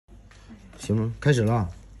行吗？开始了。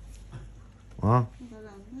啊？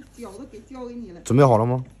脚都交给你了。准备好了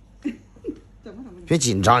吗？怎么？别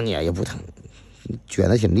紧张，你也不疼，你卷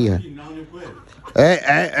的挺厉害。紧张就会了。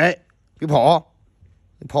哎，别跑，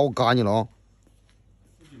你跑我嘎你了啊！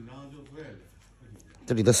紧张就会了。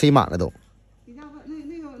这里头塞满了都。你家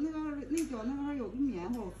那脚那块有个棉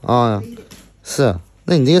花。啊，是，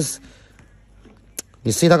那你这个，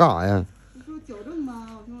你塞它干啥呀？你说矫正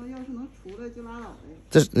吧，我说要是能出来就拉倒呗。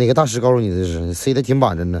这是哪个大师告诉你的？这是你塞的挺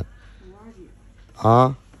板正的。我二姐。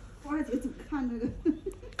啊？我二姐总看这个。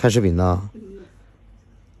看视频呢？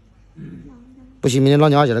不行，明天让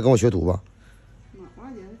你二姐来跟我学徒吧。我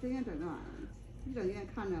二姐是真愿整这玩意儿，一整愿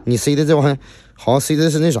看着。你塞的这玩意儿，好像塞的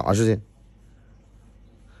是那啥似的，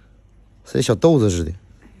塞小豆子似的，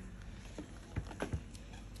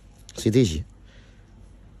塞这些。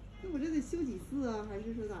那我这得修几次啊？还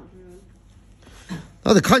是说咋回事？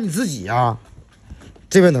那得看你自己呀、啊。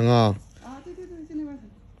这边疼啊？啊，对，就那边疼。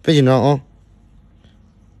别紧张啊。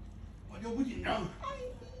我就不紧张。哎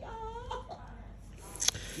呀，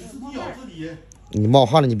你咬自己。你冒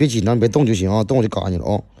汗了，你别紧张，你别动就行啊，动我就嘎你了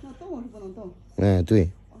啊。那动我是不能动。哎，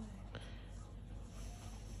对。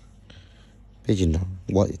别紧张，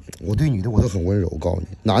我对女的我都很温柔，我告诉你，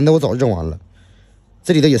男的我早就整完了。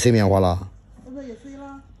这里头也塞棉花了。这也塞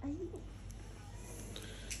了。哎呦。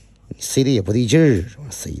你塞的也不对劲儿，这玩意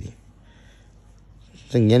儿塞的。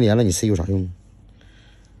这粘连了，你塞有啥用？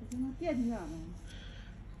我就能垫起点吗？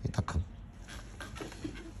你大坑。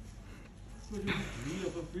这就是职业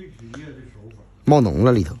和非职业的手法。冒脓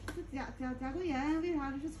了里头。甲沟炎为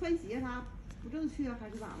啥是穿鞋啥不正确还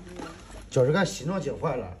是咋回事？脚趾盖形状剪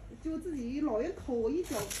坏了。就自己老愿抠，一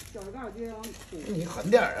脚趾盖就让你抠。你狠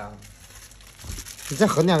点啊！你再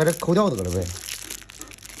狠点，给它抠掉得了呗。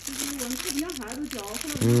就是我们不让孩子脚，后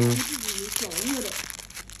来我们自己脚那个的，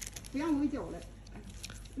不让我给脚了。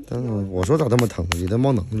但是我说咋这么疼，里头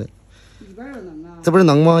冒脓了。里边有脓啊？这不是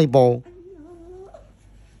脓吗？一包。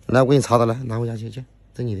来，我给你擦擦，来拿回家去，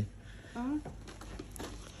这你的。啊，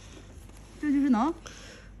这就是脓。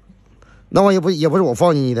那玩意也不是我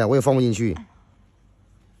放进去的，我也放不进去。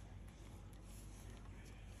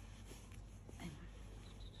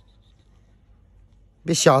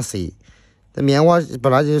别瞎塞，这棉花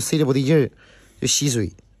本来就塞的不对劲儿，就吸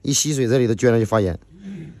水，一吸水这里头捐上就发炎。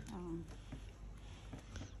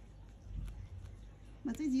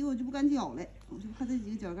那这几个我就不敢绞了，我就怕这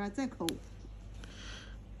几个脚盖再抠。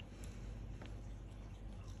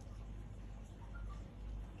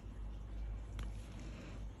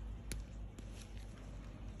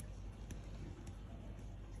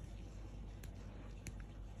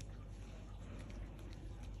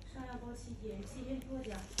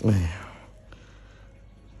哎呀，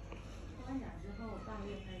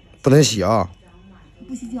不能洗啊！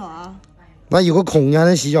不洗脚啊？那有个孔，你还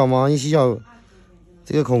能洗脚吗？一洗脚，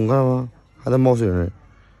这个孔看到吗？还在冒水儿，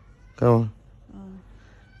看到吗？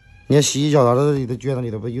你要洗脚，它这里头撅上里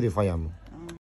头不又得发炎吗？